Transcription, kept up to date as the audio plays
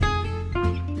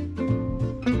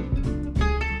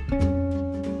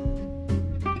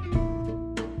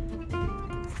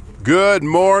Good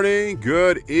morning,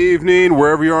 good evening,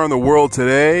 wherever you are in the world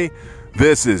today.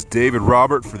 This is David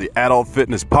Robert for the Adult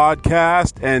Fitness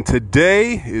Podcast, and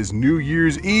today is New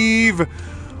Year's Eve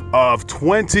of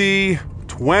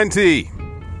 2020.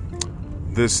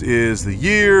 This is the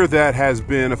year that has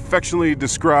been affectionately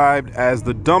described as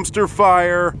the dumpster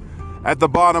fire at the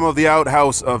bottom of the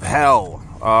outhouse of hell.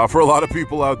 For a lot of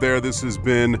people out there, this has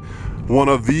been one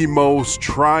of the most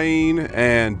trying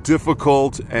and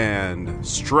difficult and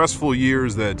stressful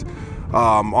years that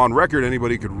on record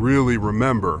anybody could really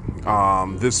remember.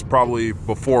 This probably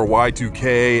before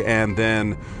Y2K and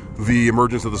then the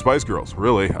emergence of the Spice Girls,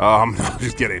 really.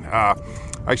 Just kidding.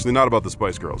 Actually, not about the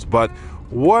Spice Girls. But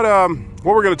what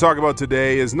we're going to talk about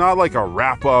today is not like a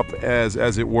wrap-up,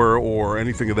 as it were, or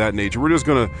anything of that nature. We're just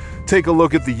going to take a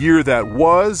look at the year that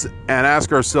was and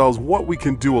ask ourselves what we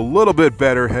can do a little bit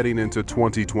better heading into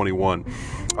 2021.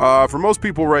 For most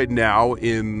people right now,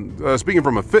 speaking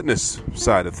from a fitness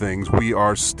side of things, we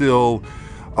are still...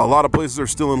 A lot of places are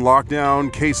still in lockdown.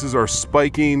 Cases are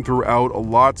spiking throughout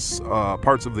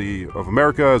parts of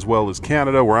America as well as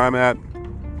Canada, where I'm at.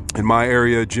 In my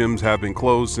area, gyms have been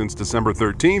closed since December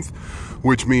 13th,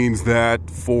 which means that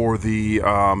for the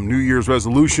New Year's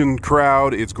resolution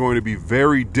crowd, it's going to be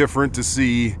very different to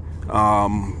see, if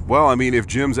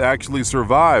gyms actually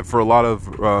survive for a lot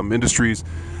of industries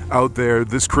out there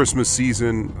this Christmas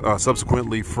season,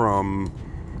 subsequently from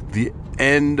the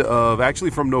end of,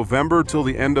 from November till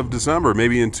the end of December,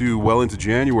 maybe into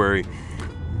January,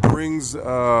 brings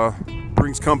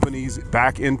companies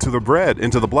back into the black.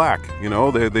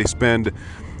 They spend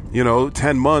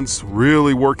 10 months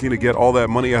really working to get all that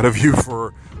money out of you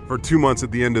for 2 months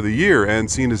at the end of the year.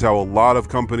 And seeing as how a lot of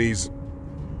companies,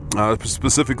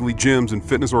 specifically gyms and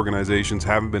fitness organizations,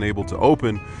 haven't been able to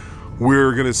open,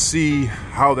 we're going to see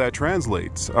how that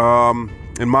translates.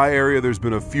 In my area, there's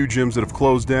been a few gyms that have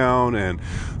closed down, and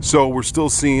so we're still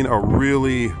seeing a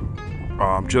really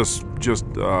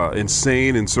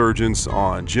insane insurgence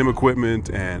on gym equipment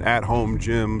and at-home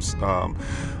gyms.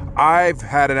 I've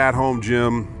had an at-home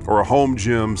gym or a home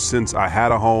gym since I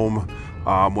had a home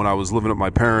when I was living with my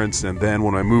parents, and then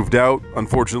when I moved out,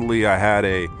 unfortunately,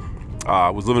 I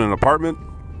was living in an apartment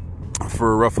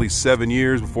for roughly 7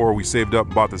 years before we saved up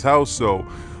and bought this house. So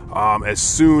as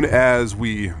soon as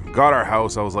we got our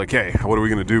house, I was like, hey, what are we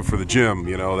going to do for the gym?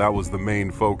 That was the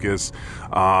main focus.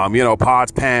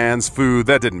 Pots, pans, food,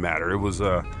 that didn't matter. It was,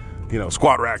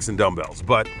 squat racks and dumbbells.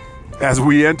 But as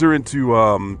we enter into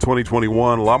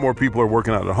 2021, a lot more people are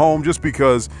working out at home just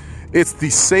because it's the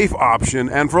safe option.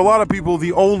 And for a lot of people,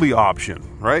 the only option,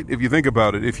 right? If you think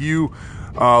about it, if you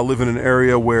live in an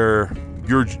area where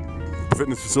your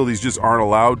fitness facilities just aren't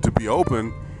allowed to be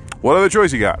open, what other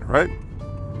choice you got, right?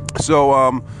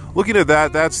 So, looking at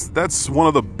that, that's one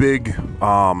of the big,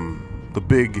 I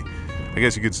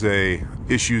guess you could say,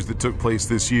 issues that took place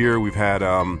this year. We've had,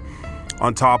 on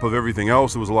top of everything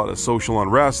else, there was a lot of social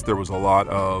unrest. There was a lot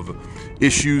of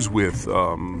issues with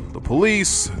the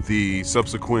police. The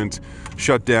subsequent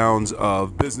shutdowns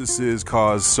of businesses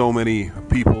caused so many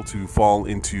people to fall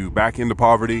back into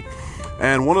poverty.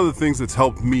 And one of the things that's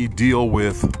helped me deal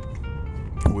with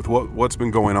what's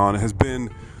been going on has been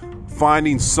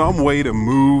finding some way to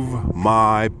move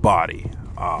my body,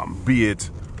 be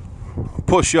it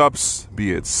push-ups,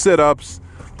 be it sit-ups.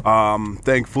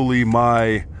 Thankfully,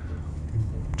 my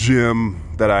gym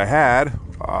that I had,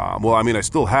 I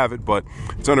still have it, but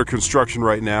it's under construction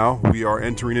right now. We are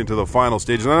entering into the final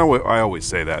stages. I know I always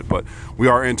say that, but we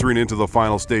are entering into the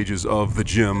final stages of the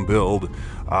gym build.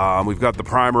 We've got the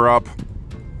primer up,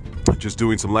 just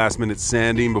doing some last-minute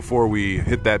sanding before we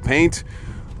hit that paint.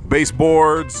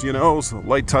 Baseboards, some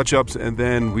light touch-ups, and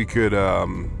then we could,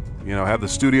 have the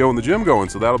studio and the gym going.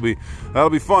 So that'll be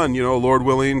fun, Lord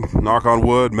willing, knock on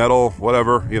wood, metal,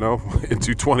 whatever,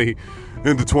 into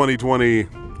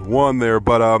 2021 there.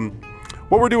 But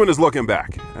what we're doing is looking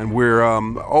back, and we're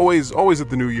always at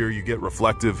the new year. You get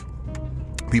reflective.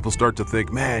 People start to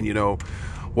think, man,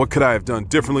 what could I have done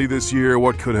differently this year?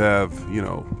 What could have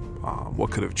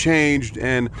changed?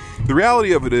 And the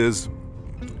reality of it is,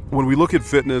 when we look at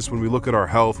fitness, when we look at our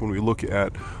health, when we look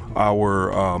at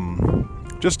our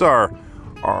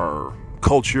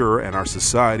culture and our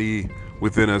society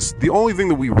within us, the only thing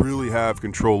that we really have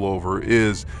control over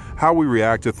is how we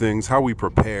react to things, how we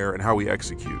prepare, and how we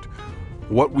execute.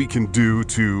 What we can do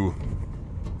to,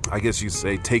 I guess you'd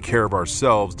say, take care of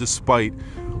ourselves despite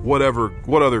what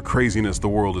other craziness the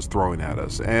world is throwing at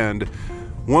us. And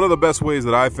one of the best ways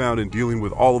that I found in dealing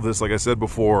with all of this, like I said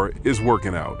before, is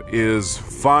working out, is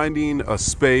finding a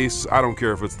space. I don't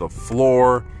care if it's the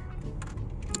floor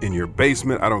in your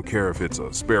basement. I don't care if it's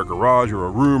a spare garage or a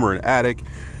room or an attic.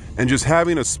 and just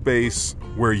having a space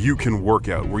where you can work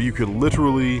out, where you can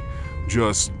literally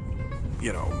just,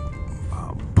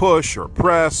 push or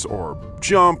press or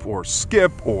jump or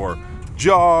skip or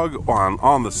jog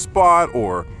on the spot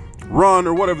or run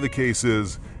or whatever the case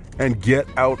is, and get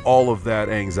out all of that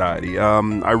anxiety.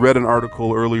 I read an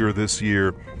article earlier this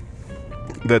year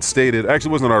that stated, actually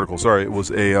it wasn't an article, sorry, it was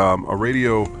a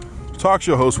radio talk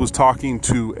show host was talking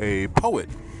to a poet,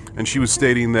 and she was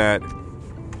stating that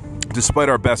despite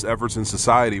our best efforts in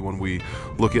society, when we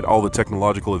look at all the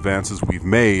technological advances we've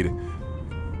made,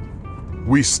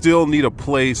 we still need a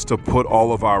place to put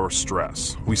all of our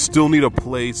stress. We still need a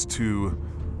place to,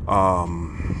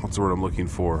 what's the word I'm looking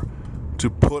for? To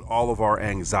put all of our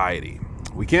anxiety.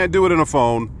 We can't do it in a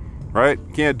phone, right?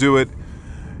 Can't do it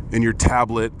in your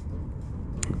tablet.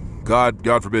 God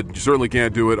forbid, you certainly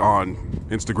can't do it on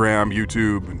Instagram,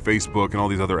 YouTube, and Facebook, and all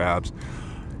these other apps.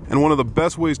 And one of the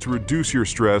best ways to reduce your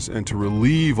stress and to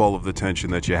relieve all of the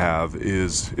tension that you have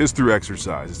is through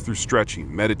exercise. It's through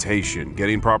stretching, meditation,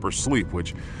 getting proper sleep,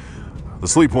 which the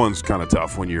sleep one's kind of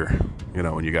tough when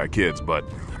when you got kids, but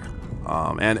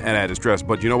and added stress.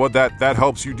 But you know what? That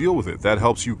helps you deal with it. That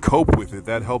helps you cope with it.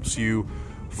 That helps you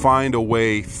find a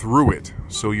way through it.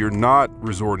 So you're not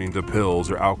resorting to pills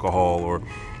or alcohol or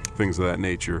things of that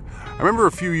nature. I remember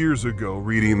a few years ago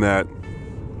reading that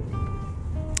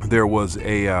there was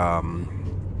a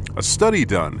study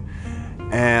done,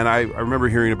 and I remember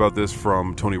hearing about this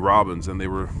from Tony Robbins, and they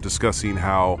were discussing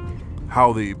how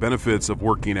the benefits of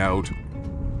working out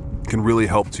can really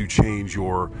help to change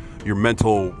the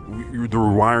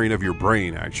rewiring of your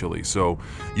brain, actually. So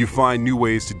you find new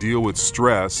ways to deal with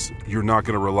stress. You're not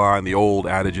going to rely on the old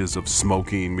adages of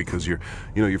smoking, because you're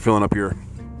filling up your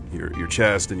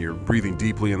chest and you're breathing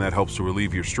deeply, and that helps to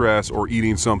relieve your stress, or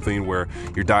eating something where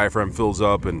your diaphragm fills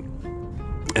up and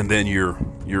then you're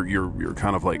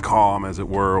kind of like calm, as it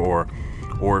were,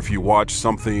 or if you watch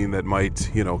something that might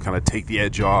kind of take the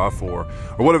edge off, or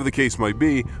whatever the case might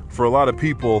be. For a lot of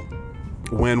people,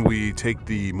 when we take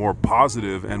the more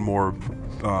positive and more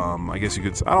I guess you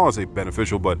could, I don't want to say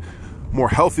beneficial, but more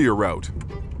healthier route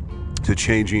to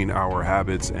changing our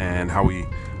habits and how we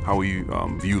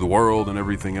view the world and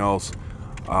everything else,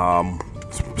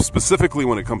 specifically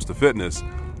when it comes to fitness,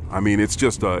 I mean, it's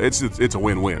just it's a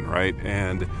win-win, right?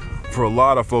 And for a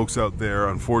lot of folks out there,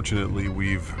 unfortunately,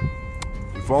 we've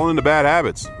fallen into bad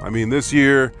habits. I mean, this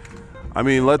year,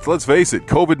 let's face it,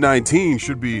 COVID-19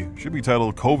 should be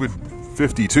titled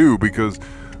COVID-52, because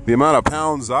the amount of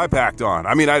pounds I packed on.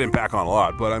 I didn't pack on a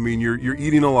lot, but you're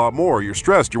eating a lot more. You're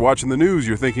stressed. You're watching the news.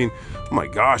 You're thinking, oh my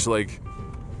gosh, like,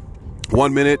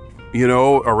 1 minute,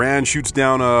 Iran shoots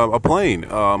down a plane,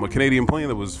 a Canadian plane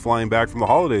that was flying back from the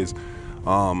holidays,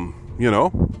 and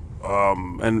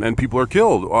people are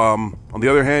killed. On the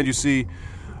other hand, you see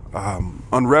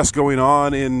unrest going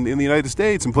on in the United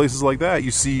States and places like that.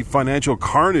 You see financial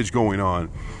carnage going on.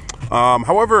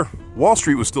 However, Wall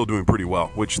Street was still doing pretty well,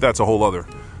 which that's a whole other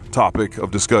topic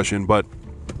of discussion. But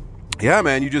yeah,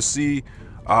 man, you just see,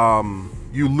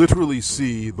 you literally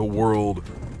see the world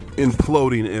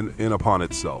imploding in upon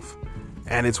itself.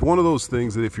 And it's one of those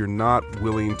things that if you're not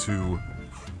willing to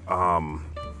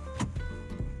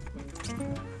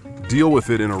deal with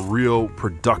it in a real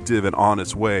productive and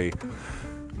honest way,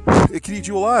 it can eat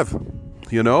you alive.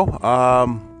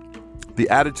 The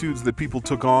attitudes that people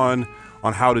took on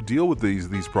how to deal with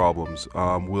these problems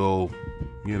will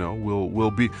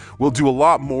do a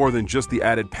lot more than just the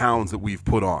added pounds that we've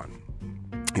put on.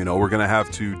 We're going to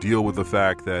have to deal with the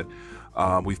fact that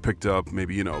we've picked up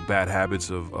maybe, bad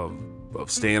habits of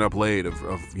staying up late, of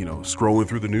scrolling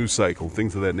through the news cycle,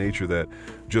 things of that nature that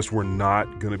just were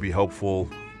not going to be helpful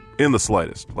in the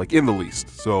slightest, like in the least.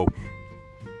 So,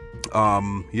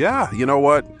 yeah, you know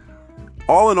what?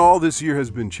 All in all, this year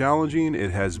has been challenging.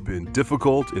 It has been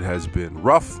difficult. It has been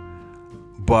rough.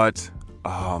 But,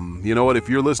 you know what? If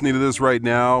you're listening to this right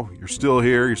now, you're still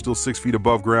here. You're still 6 feet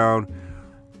above ground.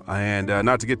 And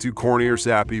not to get too corny or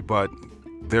sappy, but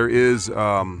there is,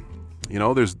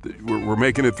 we're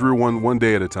making it through one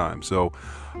day at a time. So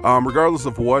regardless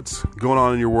of what's going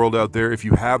on in your world out there, if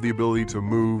you have the ability to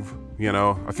move,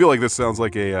 I feel like this sounds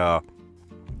like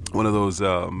one of those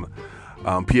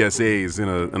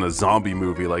PSAs in a zombie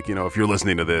movie. Like, if you're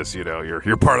listening to this,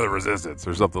 you're part of the resistance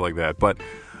or something like that. But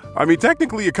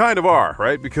technically you kind of are,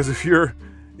 right? Because if you're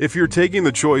taking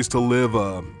the choice to live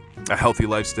a healthy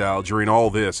lifestyle during all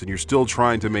this, and you're still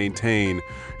trying to maintain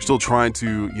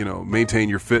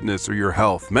your fitness or your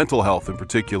health, mental health in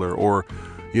particular, or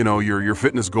your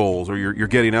fitness goals, or you're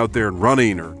getting out there and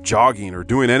running or jogging or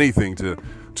doing anything to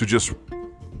just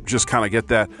kind of get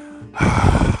that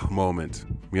moment,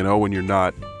 when you're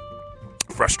not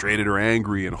frustrated or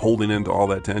angry and holding into all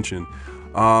that tension.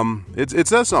 It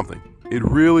says something. It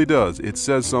really does. It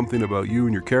says something about you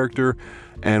and your character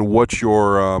and what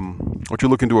you're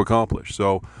looking to accomplish.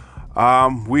 So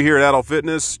we here at Adult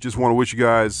Fitness just want to wish you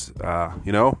guys,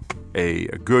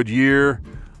 a good year.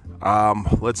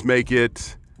 Let's make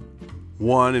it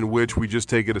one in which we just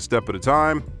take it a step at a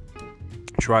time,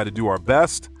 try to do our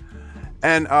best.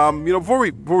 And, before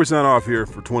we sign off here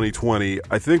for 2020,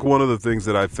 I think one of the things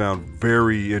that I've found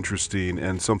very interesting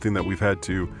and something that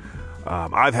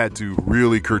I've had to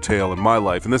really curtail in my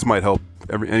life, and this might help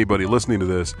anybody listening to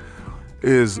this,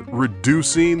 is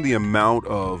reducing the amount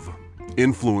of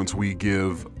influence we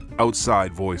give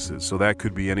outside voices. So that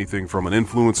could be anything from an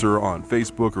influencer on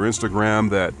Facebook or Instagram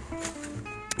that,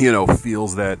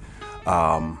 feels that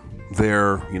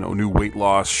their, new weight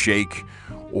loss shake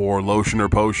or lotion or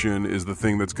potion is the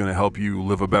thing that's going to help you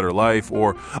live a better life.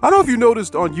 Or I don't know if you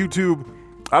noticed on YouTube,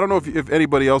 I don't know if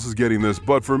anybody else is getting this,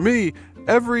 but for me,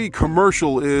 every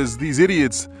commercial is these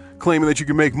idiots claiming that you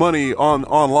can make money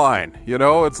online.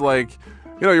 It's like,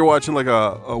 you're watching like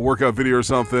a workout video or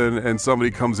something, and somebody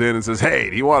comes in and says, "Hey,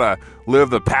 do you want to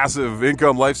live the passive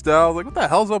income lifestyle?" Like, what the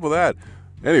hell's up with that?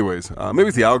 Anyways, maybe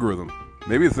it's the algorithm.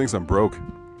 Maybe it thinks I'm broke.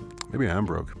 Maybe I am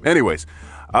broke. Anyways,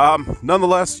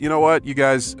 nonetheless, you know what? You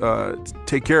guys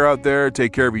take care out there.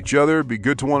 Take care of each other. Be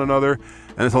good to one another.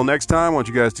 And until next time, I want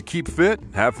you guys to keep fit.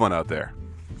 Have fun out there.